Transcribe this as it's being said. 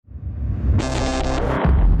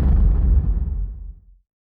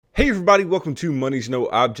Hey everybody, welcome to Money's No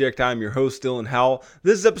Object. I'm your host, Dylan Howell.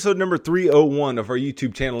 This is episode number 301 of our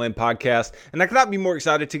YouTube channel and podcast, and I could not be more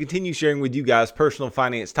excited to continue sharing with you guys personal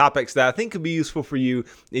finance topics that I think could be useful for you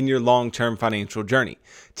in your long-term financial journey.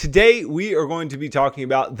 Today, we are going to be talking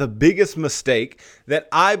about the biggest mistake that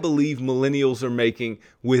I believe millennials are making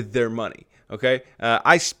with their money. Okay,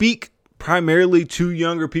 I speak primarily to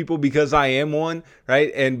younger people because I am one,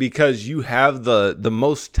 right? And because you have the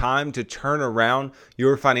most time to turn around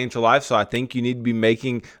your financial life. So I think you need to be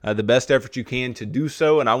making the best effort you can to do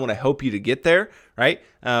so. And I want to help you to get there, right?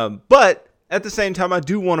 But at the same time, I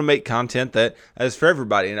do want to make content that is for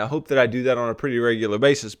everybody, and I hope that I do that on a pretty regular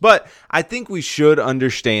basis. But I think we should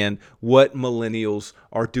understand what millennials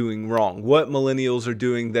are doing wrong, what millennials are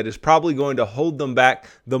doing that is probably going to hold them back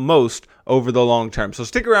the most over the long term. So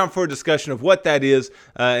stick around for a discussion of what that is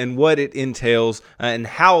and what it entails and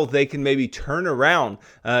how they can maybe turn around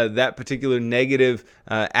that particular negative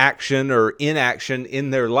action or inaction in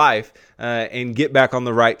their life and get back on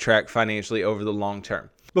the right track financially over the long term.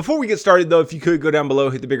 Before we get started, though, if you could go down below,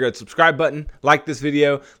 hit the big red subscribe button, like this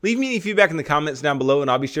video, leave me any feedback in the comments down below, and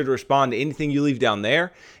I'll be sure to respond to anything you leave down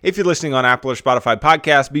there. If you're listening on Apple or Spotify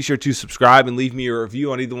podcasts, be sure to subscribe and leave me a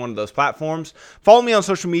review on either one of those platforms. Follow me on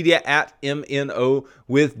social media at MNO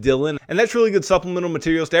with Dylan, and that's really good supplemental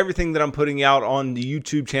materials to everything that I'm putting out on the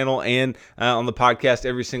YouTube channel and on the podcast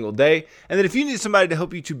every single day. And then if you need somebody to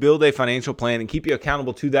help you to build a financial plan and keep you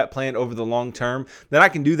accountable to that plan over the long term, then I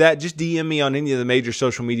can do that. Just DM me on any of the major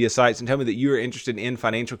social media sites and tell me that you are interested in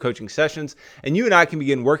financial coaching sessions, and you and I can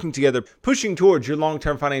begin working together, pushing towards your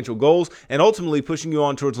long-term financial goals and ultimately pushing you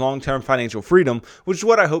on towards long-term financial freedom, which is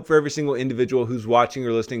what I hope for every single individual who's watching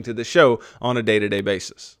or listening to the show on a day-to-day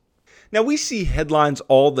basis. Now, we see headlines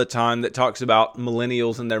all the time that talks about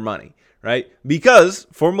millennials and their money, right? Because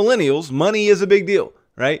for millennials, money is a big deal.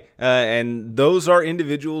 Right. And those are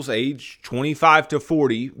individuals age 25 to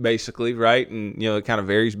 40, basically. Right. And, it kind of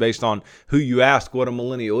varies based on who you ask what a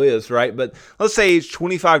millennial is. Right. But let's say age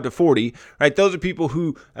 25 to 40. Right. Those are people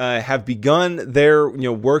who have begun their,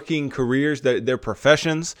 working careers, their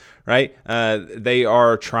professions. Right. They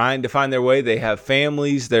are trying to find their way. They have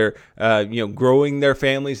families. They're, growing their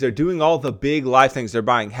families. They're doing all the big life things. They're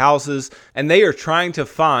buying houses, and they are trying to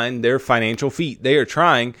find their financial feet. They are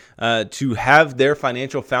trying to have their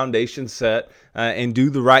financial foundation set and do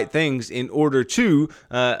the right things in order to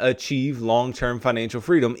achieve long-term financial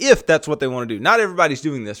freedom, if that's what they want to do. Not everybody's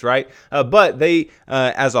doing this, right? But they,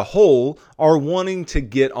 as a whole, are wanting to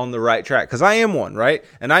get on the right track. Because I am one, right?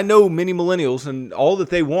 And I know many millennials, and all that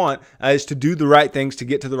they want is to do the right things to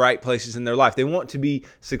get to the right places in their life. They want to be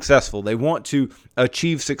successful. They want to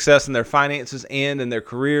achieve success in their finances and in their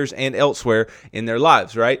careers and elsewhere in their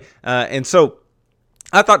lives, right? And so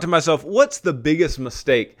I thought to myself, what's the biggest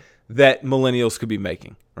mistake that millennials could be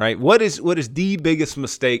making, right? What is the biggest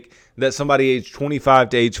mistake that somebody age 25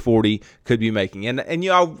 to age 40 could be making? And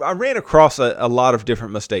I ran across a lot of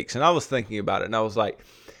different mistakes, and I was thinking about it, and I was like,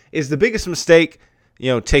 is the biggest mistake,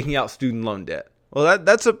 taking out student loan debt? Well,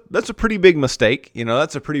 that's a pretty big mistake.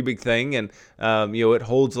 That's a pretty big thing. And, it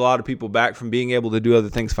holds a lot of people back from being able to do other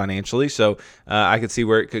things financially. So I could see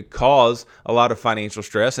where it could cause a lot of financial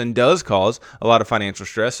stress and does cause a lot of financial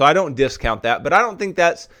stress. So I don't discount that, but I don't think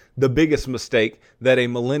that's the biggest mistake that a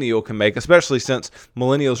millennial can make, especially since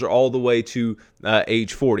millennials are all the way to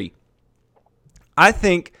age 40. I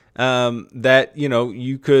think that,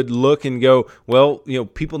 you could look and go, well,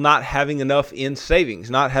 people not having enough in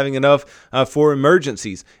savings, not having enough for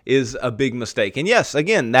emergencies is a big mistake. And yes,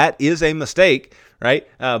 again, that is a mistake, right?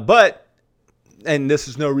 And this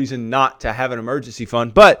is no reason not to have an emergency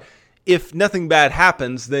fund, but if nothing bad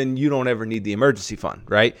happens, then you don't ever need the emergency fund,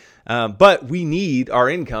 right? But we need our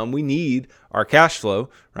income. We need our cash flow,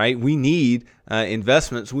 right? We need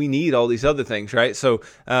investments. We need all these other things, right? So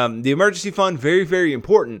the emergency fund, very, very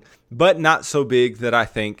important, but not so big that I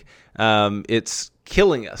think it's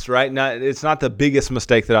killing us, right? It's not the biggest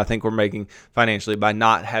mistake that I think we're making financially by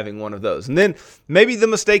not having one of those. And then maybe the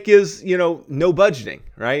mistake is, no budgeting,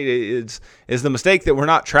 right? It's the mistake that we're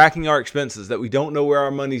not tracking our expenses, that we don't know where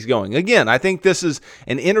our money's going. Again, I think this is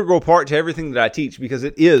an integral part to everything that I teach because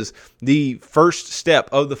it is the first step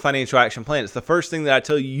of the financial action plan. It's the first thing that I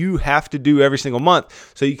tell you have to do every single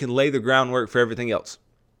month so you can lay the groundwork for everything else.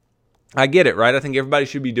 I get it, right? I think everybody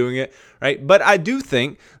should be doing it, right? But I do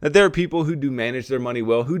think that there are people who do manage their money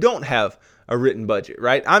well who don't have a written budget,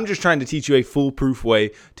 right? I'm just trying to teach you a foolproof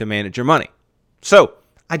way to manage your money. So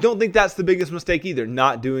I don't think that's the biggest mistake either,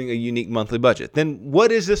 not doing a unique monthly budget. Then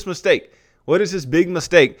what is this mistake? What is this big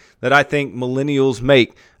mistake that I think millennials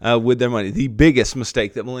make with their money? The biggest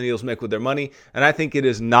mistake that millennials make with their money, and I think it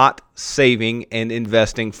is not saving and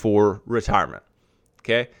investing for retirement.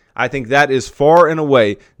 Okay? I think that is far and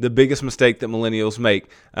away the biggest mistake that millennials make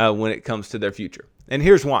when it comes to their future. And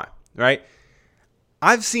here's why, right?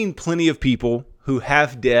 I've seen plenty of people who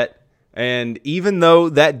have debt, and even though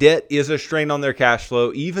that debt is a strain on their cash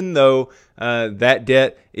flow, even though that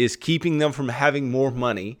debt is keeping them from having more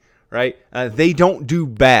money, right? They don't do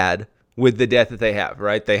bad with the debt that they have,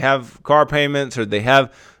 right? They have car payments or they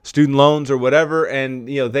have student loans or whatever, and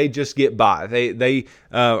they just get by. They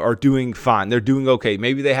are doing fine. They're doing okay.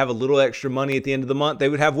 Maybe they have a little extra money at the end of the month. They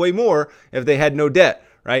would have way more if they had no debt,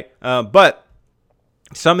 right? But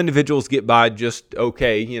some individuals get by just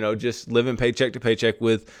okay, just living paycheck to paycheck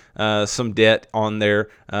with some debt on their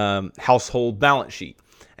household balance sheet.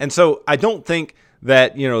 And so I don't think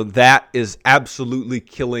that, that is absolutely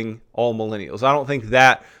killing all millennials. I don't think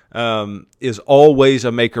that is always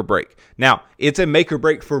a make or break. Now, it's a make or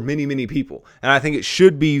break for many, many people. And I think it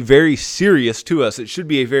should be very serious to us. It should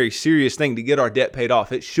be a very serious thing to get our debt paid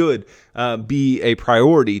off. It should be a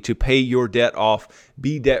priority to pay your debt off,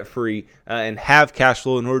 be debt free, and have cash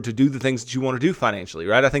flow in order to do the things that you want to do financially,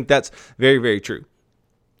 right? I think that's very, very true.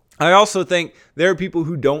 I also think there are people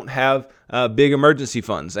who don't have big emergency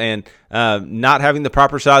funds, and not having the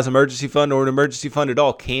proper size emergency fund or an emergency fund at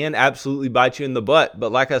all can absolutely bite you in the butt.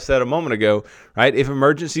 But like I said a moment ago, right, if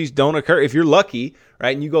emergencies don't occur, if you're lucky,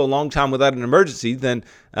 right, and you go a long time without an emergency, then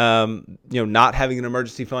not having an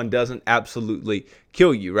emergency fund doesn't absolutely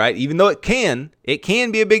kill you, right? Even though it can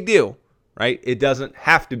be a big deal. Right? It doesn't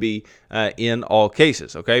have to be in all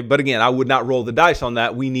cases, okay? But again, I would not roll the dice on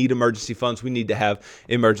that. We need emergency funds. We need to have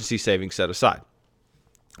emergency savings set aside.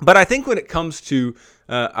 But I think when it comes to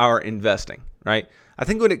our investing, right? I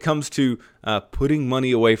think when it comes to putting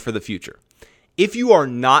money away for the future, if you are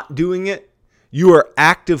not doing it, you are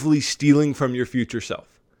actively stealing from your future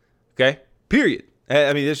self, okay? Period.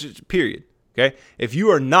 I mean, this is period, okay? If you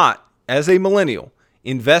are not, as a millennial,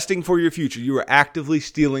 investing for your future, you are actively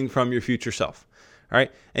stealing from your future self. All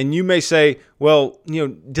right. And you may say, well,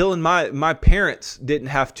 Dylan, my parents didn't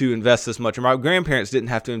have to invest this much, or my grandparents didn't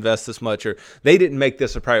have to invest this much, or they didn't make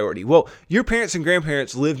this a priority. Well, your parents and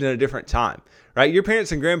grandparents lived in a different time, right? Your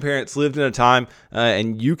parents and grandparents lived in a time,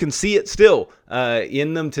 and you can see it still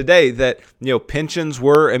in them today, that, pensions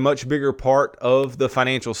were a much bigger part of the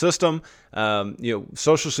financial system.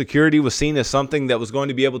 Social Security was seen as something that was going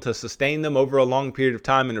to be able to sustain them over a long period of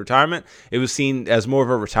time in retirement. It was seen as more of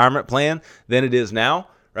a retirement plan than it is now,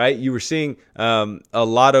 right? You were seeing a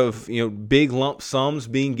lot of big lump sums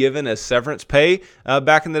being given as severance pay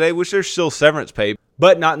back in the day, which there's still severance pay,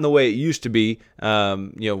 but not in the way it used to be,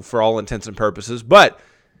 for all intents and purposes. But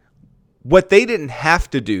what they didn't have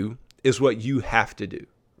to do is what you have to do,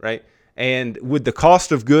 right? And with the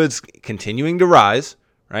cost of goods continuing to rise,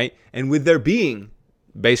 right, and with there being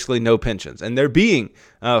basically no pensions, and there being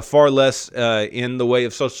far less in the way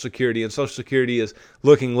of Social Security, and Social Security is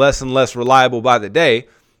looking less and less reliable by the day,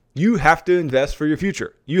 you have to invest for your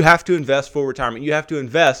future. You have to invest for retirement. You have to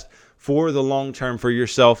invest for the long term for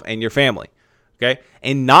yourself and your family, okay?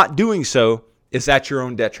 And not doing so is at your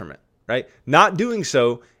own detriment, right? Not doing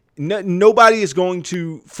so, nobody is going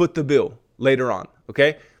to foot the bill later on,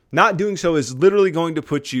 okay? Not doing so is literally going to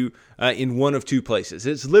put you in one of two places.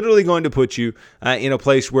 It's literally going to put you in a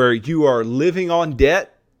place where you are living on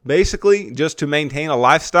debt, basically, just to maintain a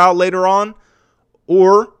lifestyle later on,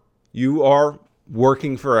 or you are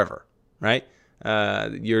working forever, right?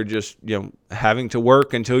 You're just, having to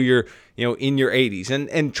work until you're, in your 80s.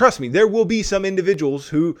 And trust me, there will be some individuals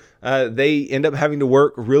who they end up having to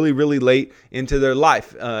work really, really late into their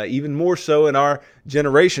life, even more so in our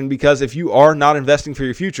generation, because if you are not investing for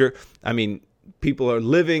your future, I mean, people are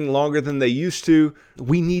living longer than they used to.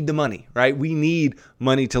 We need the money, right? We need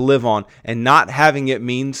money to live on, and not having it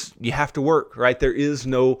means you have to work, right? There is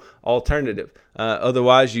no alternative.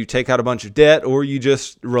 Otherwise, you take out a bunch of debt, or you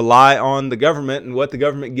just rely on the government, and what the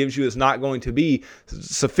government gives you is not going to be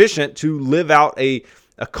sufficient to live out a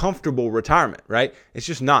comfortable retirement, right? It's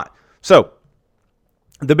just not. So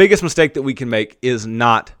the biggest mistake that we can make is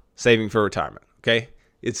not saving for retirement, okay?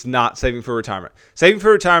 It's not saving for retirement. Saving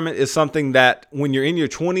for retirement is something that when you're in your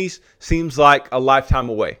 20s seems like a lifetime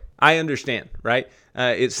away. I understand, right?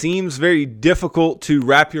 It seems very difficult to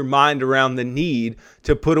wrap your mind around the need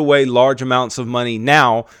to put away large amounts of money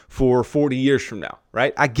now for 40 years from now,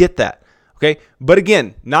 right? I get that, okay? But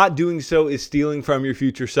again, not doing so is stealing from your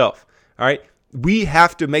future self, all right? we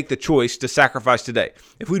have to make the choice to sacrifice today.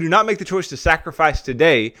 If we do not make the choice to sacrifice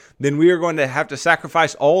today, then we are going to have to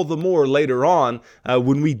sacrifice all the more later on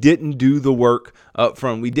when we didn't do the work up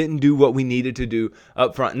front. We didn't do what we needed to do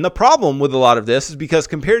up front. And the problem with a lot of this is because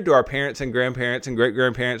compared to our parents and grandparents and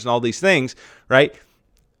great-grandparents and all these things, right,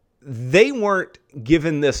 they weren't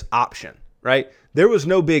given this option, right? There was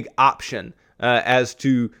no big option as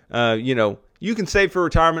to, you can save for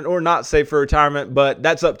retirement or not save for retirement, but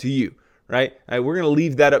that's up to you. Right? We're going to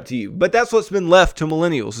leave that up to you. But that's what's been left to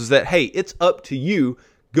millennials is that, hey, it's up to you.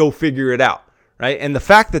 Go figure it out. Right? And the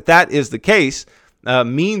fact that that is the case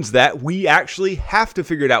means that we actually have to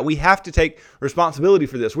figure it out. We have to take responsibility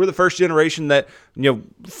for this. We're the first generation that,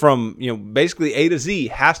 from basically A to Z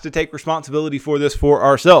has to take responsibility for this for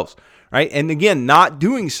ourselves. Right? And again, not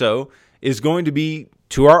doing so is going to be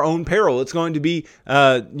to our own peril. It's going to be,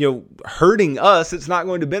 hurting us. It's not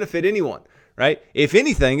going to benefit anyone. Right? If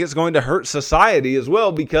anything, it's going to hurt society as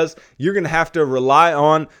well because you're going to have to rely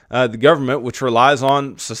on the government, which relies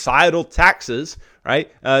on societal taxes,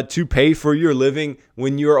 right, to pay for your living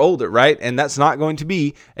when you're older, right? And that's not going to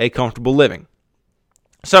be a comfortable living.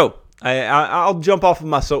 So I'll jump off of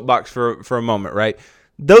my soapbox for a moment, right?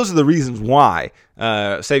 Those are the reasons why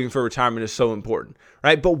saving for retirement is so important,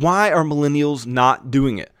 right? But why are millennials not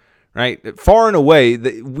doing it? Right? Far and away,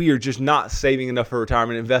 we are just not saving enough for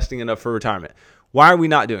retirement, investing enough for retirement. Why are we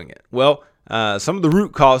not doing it? Well, some of the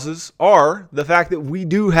root causes are the fact that we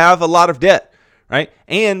do have a lot of debt, right?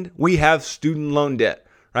 And we have student loan debt,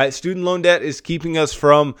 right? Student loan debt is keeping us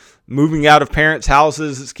from moving out of parents'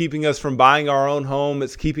 houses. It's keeping us from buying our own home.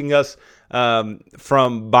 It's keeping us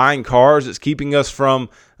from buying cars. It's keeping us from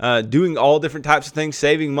doing all different types of things,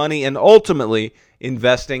 saving money, and ultimately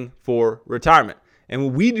investing for retirement. And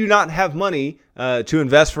when we do not have money to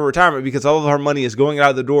invest for retirement because all of our money is going out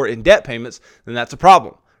of the door in debt payments, then that's a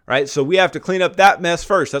problem, right? So we have to clean up that mess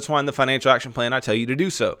first. That's why in the financial action plan, I tell you to do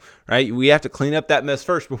so, right? We have to clean up that mess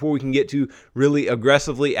first before we can get to really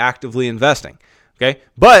aggressively, actively investing, okay?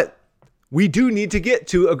 But we do need to get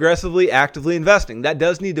to aggressively, actively investing. That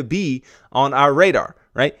does need to be on our radar,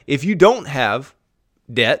 right? If you don't have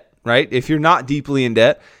debt, right? If you're not deeply in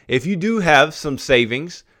debt, if you do have some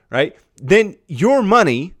savings, right? Then your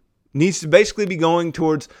money needs to basically be going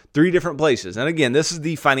towards three different places. And again, this is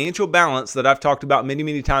the financial balance that I've talked about many,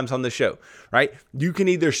 many times on the show, right? You can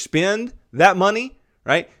either spend that money,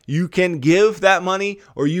 right? You can give that money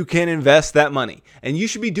or you can invest that money. And you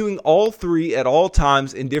should be doing all three at all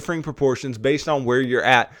times in differing proportions based on where you're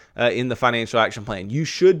at in the financial action plan. You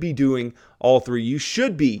should be doing all three. You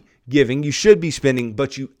should be giving, you should be spending,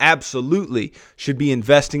 but you absolutely should be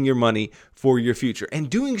investing your money for your future and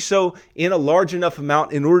doing so in a large enough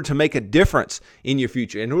amount in order to make a difference in your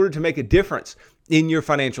future, in order to make a difference in your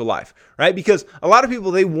financial life, right? Because a lot of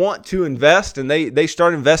people, they want to invest and they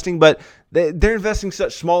start investing, but they're investing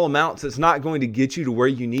such small amounts it's not going to get you to where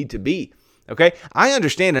you need to be, okay? I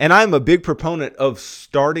understand, and I'm a big proponent of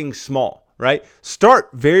starting small. Right? Start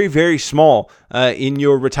very, very small in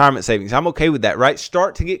your retirement savings. I'm okay with that, right?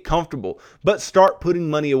 Start to get comfortable, but start putting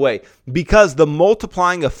money away because the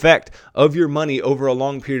multiplying effect of your money over a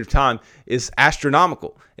long period of time is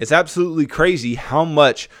astronomical. It's absolutely crazy how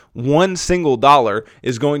much one single dollar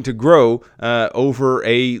is going to grow over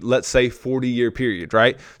a, let's say, 40-year period,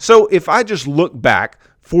 right? So if I just look back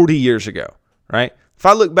 40 years ago, right? If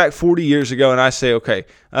I look back 40 years ago and I say, okay,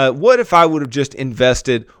 what if I would have just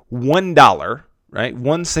invested $1, right?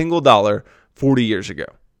 One single dollar 40 years ago,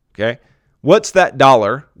 okay? What's that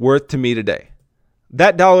dollar worth to me today?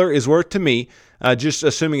 That dollar is worth to me, just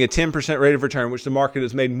assuming a 10% rate of return, which the market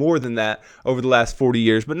has made more than that over the last 40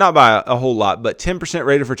 years, but not by a whole lot, but 10%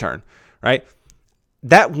 rate of return, right?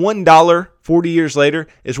 That $1 40 years later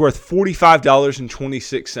is worth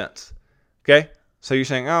 $45.26, okay? So you're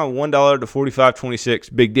saying, oh, $1 to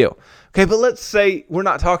 $45.26, big deal. Okay, but let's say we're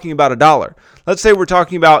not talking about a dollar. Let's say we're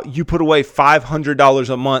talking about you put away $500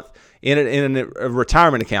 a month in a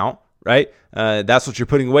retirement account, right? That's what you're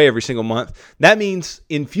putting away every single month. That means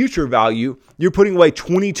in future value, you're putting away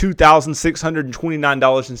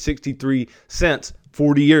 $22,629.63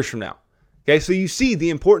 40 years from now. Okay, so you see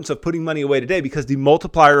the importance of putting money away today because the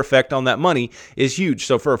multiplier effect on that money is huge.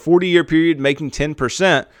 So for a 40-year period, making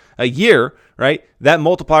 10% a year, right, that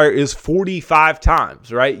multiplier is 45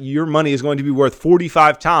 times, right? Your money is going to be worth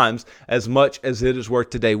 45 times as much as it is worth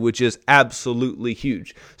today, which is absolutely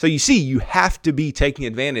huge. So you see, you have to be taking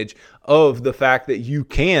advantage of the fact that you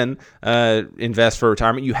can invest for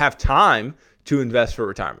retirement. You have time to invest for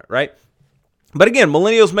retirement, right? But again,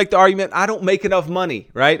 millennials make the argument, I don't make enough money,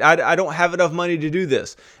 right? I don't have enough money to do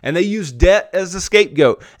this. And they use debt as the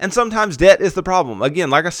scapegoat. And sometimes debt is the problem. Again,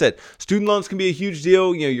 like I said, student loans can be a huge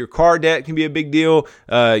deal. Your car debt can be a big deal.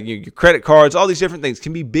 Your credit cards, all these different things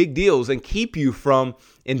can be big deals and keep you from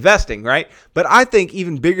investing, right? But I think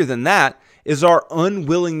even bigger than that is our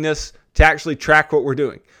unwillingness to actually track what we're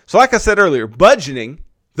doing. So like I said earlier, budgeting,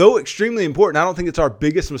 though extremely important, I don't think it's our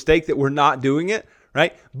biggest mistake that we're not doing it.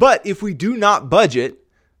 Right? But if we do not budget,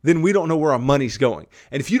 then we don't know where our money's going.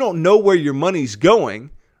 And if you don't know where your money's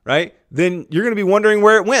going, right, then you're going to be wondering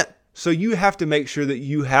where it went. So you have to make sure that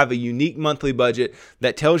you have a unique monthly budget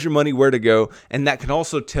that tells your money where to go, and that can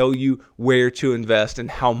also tell you where to invest and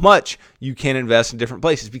how much you can invest in different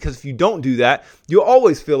places. Because if you don't do that, you'll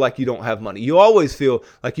always feel like you don't have money. You'll always feel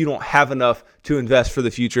like you don't have enough to invest for the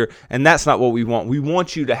future, and that's not what we want. We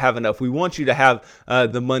want you to have enough. We want you to have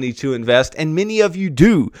the money to invest, and many of you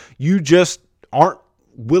do. You just aren't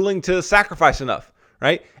willing to sacrifice enough.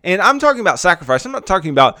 Right? And I'm talking about sacrifice. I'm not talking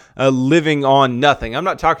about living on nothing. I'm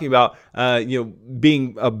not talking about,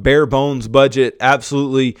 being a bare bones budget,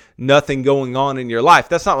 absolutely nothing going on in your life.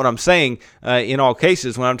 That's not what I'm saying in all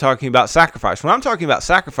cases when I'm talking about sacrifice. When I'm talking about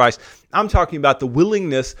sacrifice, I'm talking about the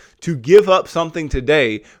willingness to give up something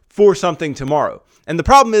today for something tomorrow. And the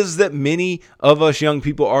problem is that many of us young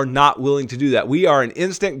people are not willing to do that. We are an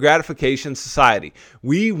instant gratification society.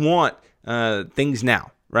 We want things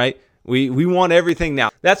now, right? We want everything now.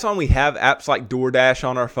 That's why we have apps like DoorDash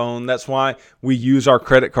on our phone. That's why we use our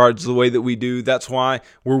credit cards the way that we do. That's why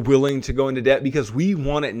we're willing to go into debt, because we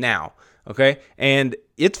want it now. Okay? And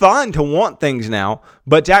it's fine to want things now,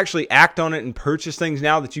 but to actually act on it and purchase things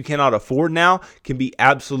now that you cannot afford now can be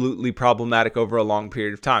absolutely problematic over a long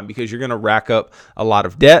period of time, because you're going to rack up a lot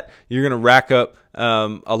of debt. You're going to rack up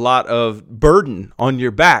a lot of burden on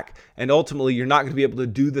your back. And ultimately, you're not going to be able to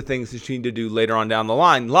do the things that you need to do later on down the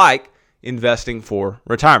line, like investing for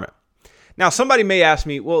retirement. Now, somebody may ask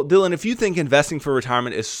me, well, Dylan, if you think investing for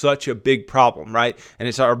retirement is such a big problem, right, and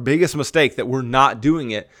it's our biggest mistake that we're not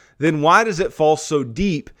doing it, then why does it fall so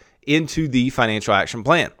deep into the financial action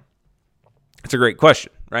plan? It's a great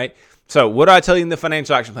question, right? So what do I tell you in the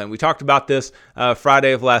financial action plan? We talked about this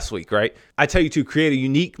Friday of last week, right? I tell you to create a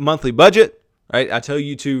unique monthly budget. Right? I tell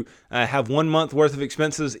you to have 1 month worth of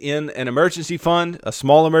expenses in an emergency fund, a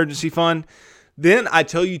small emergency fund. Then I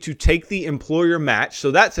tell you to take the employer match.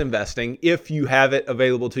 So that's investing if you have it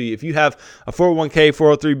available to you. If you have a 401k,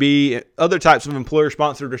 403b, other types of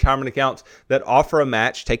employer-sponsored retirement accounts that offer a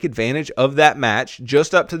match, take advantage of that match,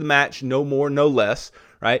 just up to the match, no more, no less,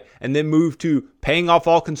 right? And then move to paying off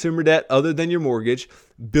all consumer debt other than your mortgage,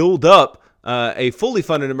 build up a fully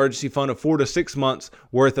funded emergency fund of 4 to 6 months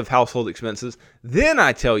worth of household expenses. Then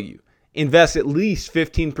I tell you, invest at least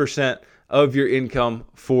 15% of your income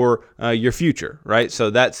for your future, right? So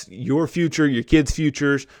that's your future, your kids'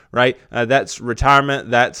 futures, right? That's retirement,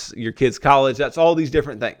 that's your kids' college, that's all these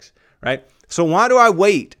different things, right? So why do I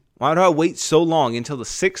wait? Why do I wait so long until the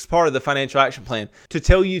sixth part of the financial action plan to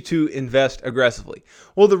tell you to invest aggressively?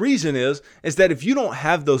 Well, the reason is that if you don't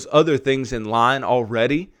have those other things in line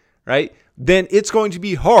already, right, then it's going to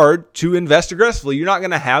be hard to invest aggressively. You're not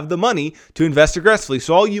going to have the money to invest aggressively.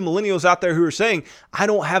 So all you millennials out there who are saying, I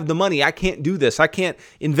don't have the money, I can't do this, I can't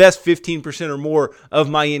invest 15% or more of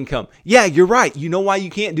my income. Yeah, you're right. You know why you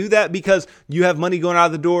can't do that? Because you have money going out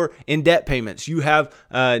of the door in debt payments. You have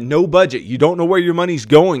no budget. You don't know where your money's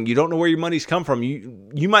going. You don't know where your money's come from.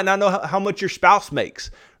 You might not know how much your spouse makes.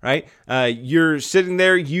 Right? You're sitting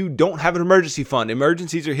there, you don't have an emergency fund.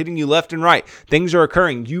 Emergencies are hitting you left and right. Things are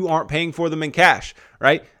occurring. You aren't paying for them in cash,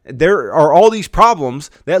 right? There are all these problems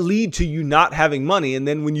that lead to you not having money. And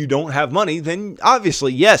then when you don't have money, then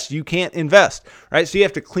obviously, yes, you can't invest, right? So you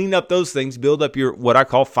have to clean up those things, build up your, what I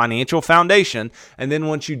call financial foundation. And then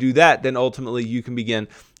once you do that, then ultimately you can begin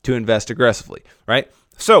to invest aggressively, right?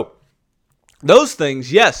 So those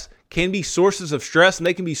things, yes, can be sources of stress, and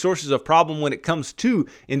they can be sources of problem when it comes to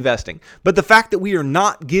investing. But the fact that we are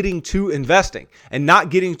not getting to investing and not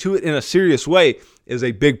getting to it in a serious way is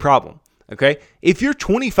a big problem, okay? If you're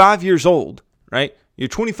 25 years old, right? You're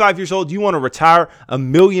 25 years old, you want to retire a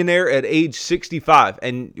millionaire at age 65,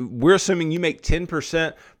 and we're assuming you make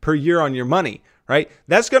 10% per year on your money, right?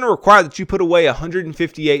 That's going to require that you put away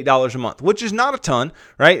 $158 a month, which is not a ton,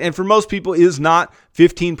 right? And for most people is not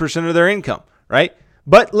 15% of their income, right?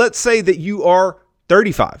 But let's say that you are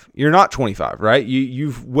 35. You're not 25, right?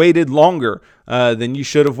 You've waited longer than you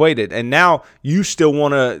should have waited. And now you still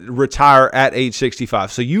want to retire at age 65.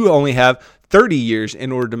 So you only have 30 years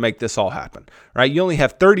in order to make this all happen, right? You only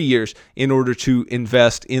have 30 years in order to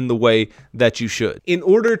invest in the way that you should. In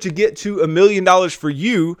order to get to $1 million for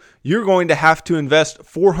you, you're going to have to invest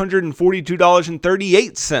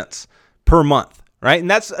 $442.38 per month. Right.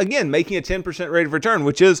 And that's, again, making a 10% rate of return,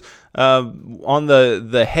 which is on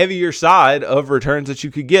the heavier side of returns that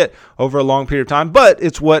you could get over a long period of time. But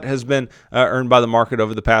it's what has been earned by the market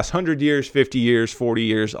over the past 100 years, 50 years, 40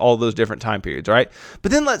 years, all those different time periods. Right.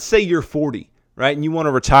 But then let's say you're 40. Right. And you want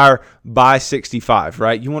to retire by 65.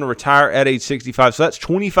 Right. You want to retire at age 65. So that's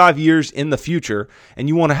 25 years in the future. And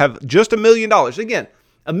you want to have just $1 million. Again,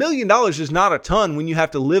 $1 million is not a ton when you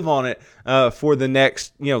have to live on it for the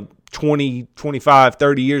next, 20, 25,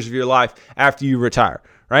 30 years of your life after you retire,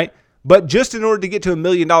 right? But just in order to get to $1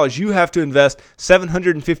 million, you have to invest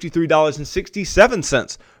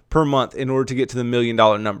 $753.67 per month in order to get to the $1 million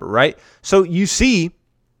number, right? So you see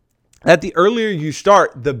that the earlier you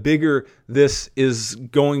start, the bigger this is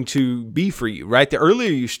going to be for you, right? The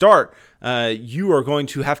earlier you start, you are going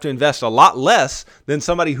to have to invest a lot less than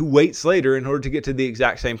somebody who waits later in order to get to the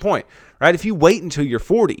exact same point, right? If you wait until you're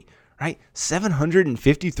 40, right,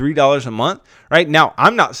 $753 a month, right? Now,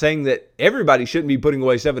 I'm not saying that everybody shouldn't be putting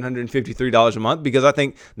away $753 a month, because I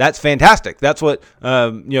think that's fantastic. That's what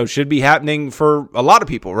should be happening for a lot of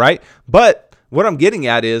people, right? But what I'm getting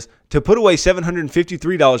at is to put away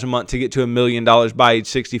 $753 a month to get to $1 million by age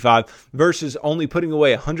 65 versus only putting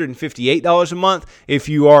away $158 a month if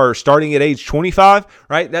you are starting at age 25,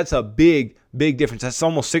 right? That's a big difference. That's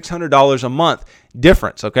almost $600 a month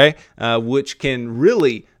difference, okay? Which can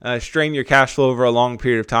really strain your cash flow over a long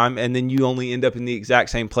period of time, and then you only end up in the exact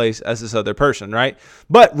same place as this other person, right?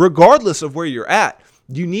 But regardless of where you're at,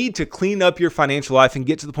 you need to clean up your financial life and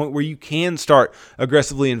get to the point where you can start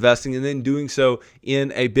aggressively investing, and then doing so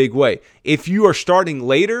in a big way. If you are starting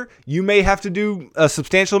later, you may have to do a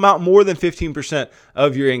substantial amount more than 15%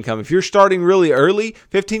 of your income. If you're starting really early,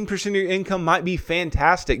 15% of your income might be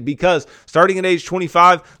fantastic, because starting at age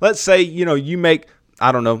 25, let's say, you make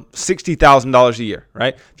 $60,000 a year,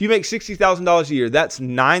 right? If you make $60,000 a year, that's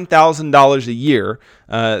 $9,000 a year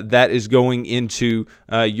that is going into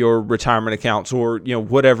your retirement accounts, or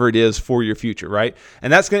whatever it is for your future, right?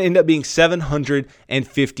 And that's going to end up being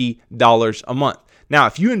 $750 a month. Now,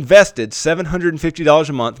 if you invested $750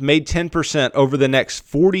 a month, made 10% over the next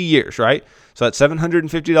 40 years, right? So that's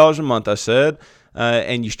 $750 a month, I said,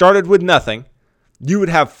 and you started with nothing, you would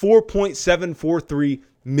have $4.743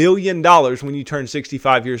 million when you turn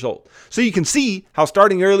 65 years old. So you can see how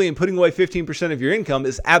starting early and putting away 15% of your income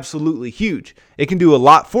is absolutely huge. It can do a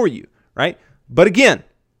lot for you, right? But again,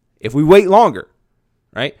 if we wait longer,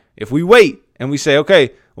 right? If we wait and we say,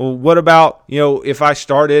 okay, well, what about, if I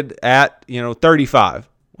started at, 35?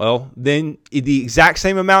 Well, then the exact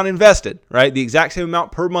same amount invested, right? The exact same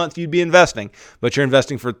amount per month you'd be investing, but you're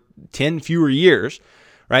investing for 10 fewer years,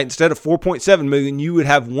 right? Instead of 4.7 million, you would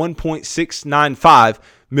have $1.695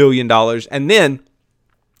 million. And then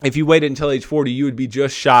if you waited until age 40, you would be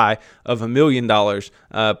just shy of $1 million,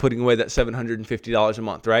 putting away that $750 a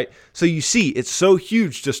month, right? So you see, it's so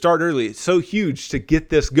huge to start early. It's so huge to get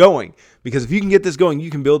this going, because if you can get this going, you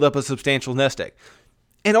can build up a substantial nest egg.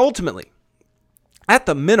 And ultimately, at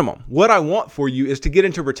the minimum, what I want for you is to get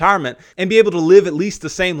into retirement and be able to live at least the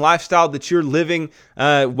same lifestyle that you're living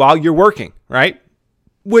while you're working, right?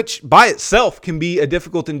 Which by itself can be a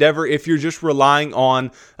difficult endeavor if you're just relying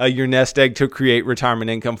on your nest egg to create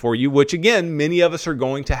retirement income for you, which again, many of us are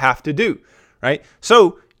going to have to do, right?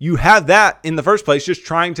 So you have that in the first place, just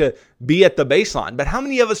trying to be at the baseline. But how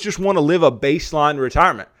many of us just want to live a baseline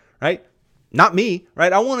retirement, right? Not me,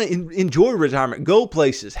 right? I want to enjoy retirement, go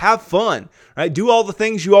places, have fun, right? Do all the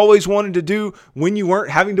things you always wanted to do when you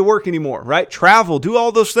weren't having to work anymore, right? Travel, do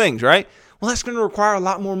all those things, right? Well, that's going to require a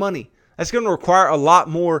lot more money. That's going to require a lot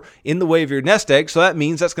more in the way of your nest egg. So that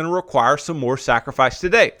means that's going to require some more sacrifice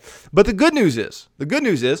today. But the good news is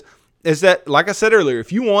that, like I said earlier,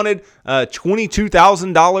 if you wanted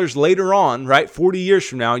 $22,000 later on, right, 40 years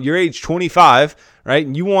from now, you're age 25, right,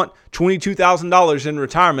 and you want $22,000 in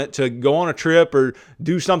retirement to go on a trip or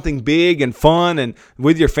do something big and fun and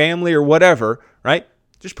with your family or whatever, right,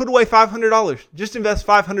 just put away $500. Just invest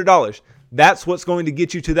 $500. That's what's going to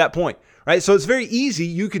get you to that point. Right? So it's very easy.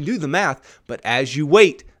 You can do the math, but as you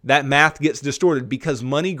wait, that math gets distorted because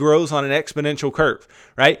money grows on an exponential curve,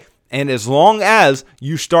 right? And as long as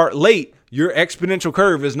you start late, your exponential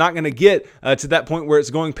curve is not going to get to that point where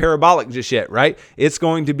it's going parabolic just yet, right? It's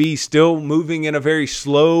going to be still moving in a very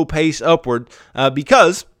slow pace upward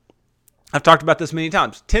because I've talked about this many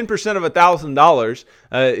times. 10% of $1,000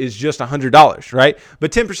 is just $100, right?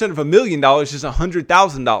 But 10% of $1 million is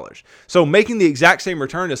 $100,000. So making the exact same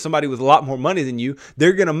return as somebody with a lot more money than you,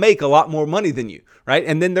 they're going to make a lot more money than you, right?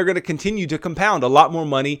 And then they're going to continue to compound a lot more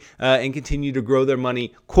money and continue to grow their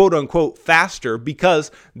money, quote unquote, faster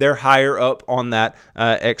because they're higher up on that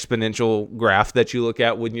exponential graph that you look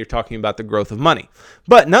at when you're talking about the growth of money.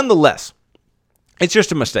 But nonetheless, it's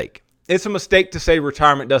just a mistake. It's a mistake to say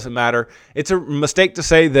retirement doesn't matter. It's a mistake to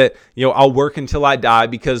say that, I'll work until I die,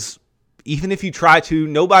 because even if you try to,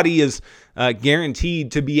 nobody is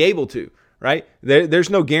guaranteed to be able to, right? There's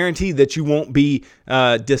no guarantee that you won't be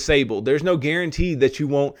disabled. There's no guarantee that you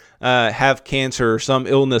won't have cancer or some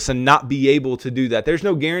illness and not be able to do that. There's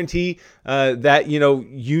no guarantee that,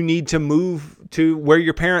 you need to move to where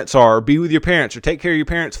your parents are, or be with your parents, or take care of your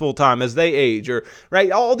parents full time as they age, or right.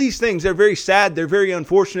 All these things, they're very sad. They're very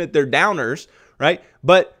unfortunate. They're downers, right?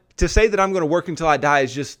 But to say that I'm going to work until I die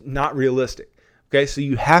is just not realistic. Okay, so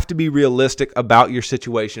you have to be realistic about your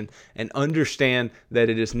situation and understand that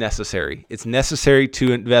it is necessary. It's necessary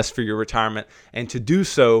to invest for your retirement, and to do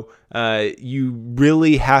so, you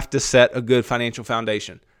really have to set a good financial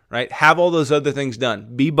foundation. Right? Have all those other things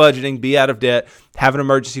done. Be budgeting, be out of debt, have an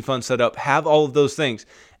emergency fund set up, have all of those things,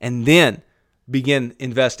 and then begin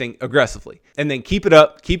investing aggressively. And then keep it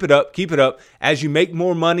up, keep it up, keep it up. As you make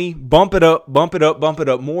more money, bump it up, bump it up, bump it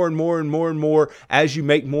up more and more and more and more as you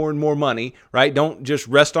make more and more money, right? Don't just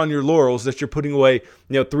rest on your laurels that you're putting away,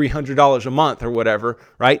 $300 a month or whatever,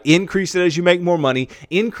 right? Increase it as you make more money.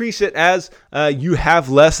 Increase it as you have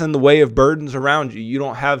less in the way of burdens around you. You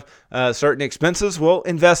don't have certain expenses. Well,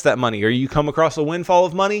 invest that money. Or you come across a windfall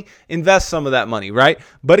of money, invest some of that money, right?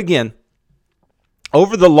 But again,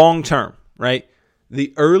 over the long term, right?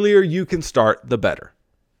 The earlier you can start, the better.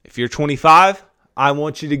 If you're 25, I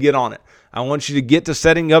want you to get on it. I want you to get to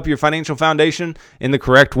setting up your financial foundation in the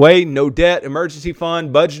correct way. No debt, emergency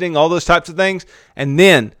fund, budgeting, all those types of things. And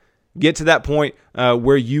then get to that point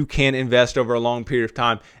where you can invest over a long period of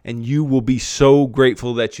time, and you will be so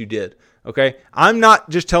grateful that you did. Okay, I'm not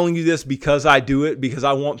just telling you this because I do it, because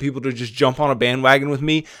I want people to just jump on a bandwagon with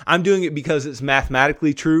me. I'm doing it because it's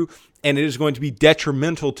mathematically true, and it is going to be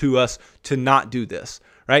detrimental to us to not do this,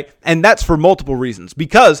 right? And that's for multiple reasons,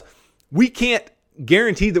 because we can't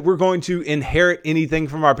guarantee that we're going to inherit anything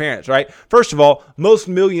from our parents, right? First of all, most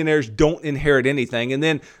millionaires don't inherit anything. And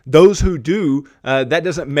then those who do, that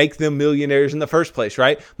doesn't make them millionaires in the first place,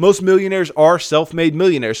 right? Most millionaires are self-made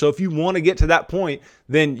millionaires. So if you want to get to that point,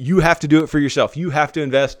 then you have to do it for yourself. You have to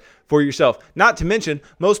invest for yourself. Not to mention,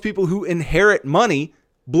 most people who inherit money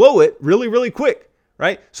blow it really, really quick.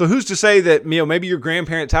 Right? So who's to say that, maybe your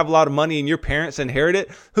grandparents have a lot of money and your parents inherit it?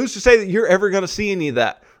 Who's to say that you're ever going to see any of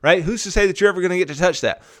that? Right? Who's to say that you're ever going to get to touch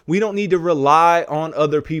that? We don't need to rely on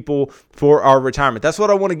other people for our retirement. That's what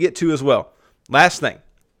I want to get to as well. Last thing.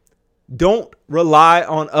 Don't rely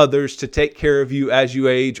on others to take care of you as you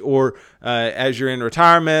age, or as you're in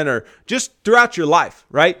retirement, or just throughout your life,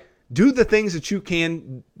 right? Do the things that you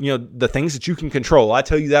can, the things that you can control. I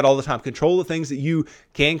tell you that all the time. Control the things that you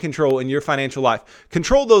can control in your financial life.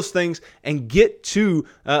 Control those things and get to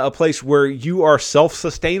a place where you are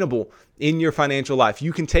self-sustainable in your financial life.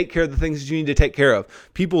 You can take care of the things that you need to take care of.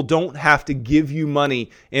 People don't have to give you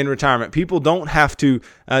money in retirement. People don't have to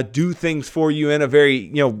do things for you in a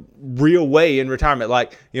very, real way in retirement.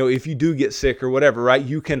 Like, if you do get sick or whatever, right?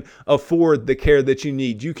 You can afford the care that you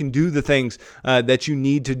need. You can do the things that you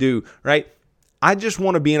need to do, right? I just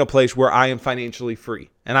want to be in a place where I am financially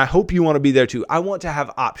free. And I hope you want to be there too. I want to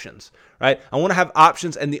have options, right? I want to have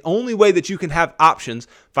options. And the only way that you can have options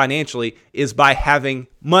financially is by having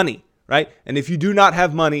money. Right? And if you do not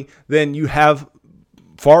have money, then you have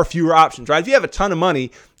far fewer options, right? If you have a ton of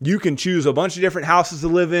money, you can choose a bunch of different houses to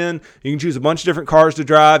live in. You can choose a bunch of different cars to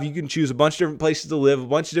drive. You can choose a bunch of different places to live, a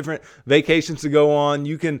bunch of different vacations to go on.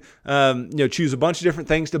 You can, choose a bunch of different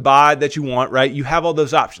things to buy that you want, right? You have all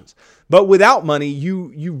those options. But without money,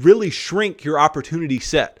 you really shrink your opportunity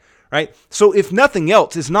set. Right? So if nothing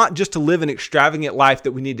else, it's not just to live an extravagant life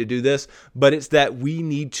that we need to do this, but it's that we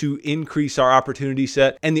need to increase our opportunity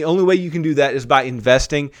set. And the only way you can do that is by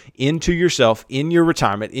investing into yourself, in your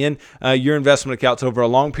retirement, in your investment accounts over a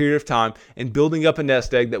long period of time, and building up a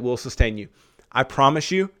nest egg that will sustain you. I promise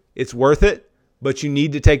you, it's worth it, but you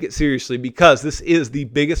need to take it seriously, because this is the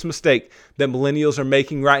biggest mistake that millennials are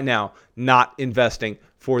making right now, not investing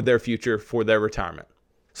for their future, for their retirement.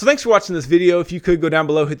 So thanks for watching this video. If you could go down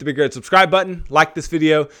below, hit the big red subscribe button, like this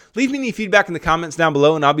video, leave me any feedback in the comments down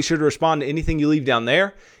below, and I'll be sure to respond to anything you leave down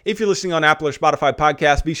there. If you're listening on Apple or Spotify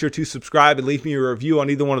podcasts, be sure to subscribe and leave me a review on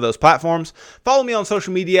either one of those platforms. Follow me on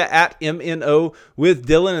social media at MNO with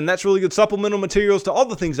Dylan, and that's really good supplemental materials to all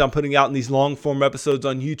the things I'm putting out in these long form episodes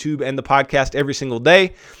on YouTube and the podcast every single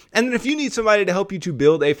day. And then if you need somebody to help you to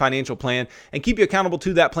build a financial plan and keep you accountable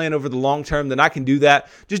to that plan over the long term, then I can do that.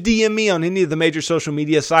 Just DM me on any of the major social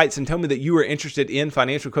media sites and tell me that you are interested in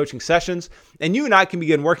financial coaching sessions, and you and I can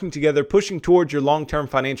begin working together, pushing towards your long-term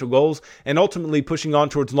financial goals and ultimately pushing on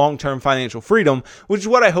towards long-term financial freedom, which is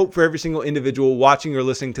what I hope for every single individual watching or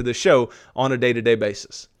listening to this show on a day-to-day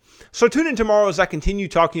basis. So tune in tomorrow as I continue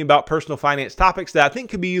talking about personal finance topics that I think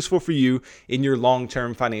could be useful for you in your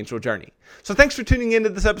long-term financial journey. So thanks for tuning into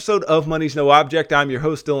this episode of Money's No Object. I'm your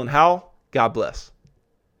host, Dylan Howell. God bless.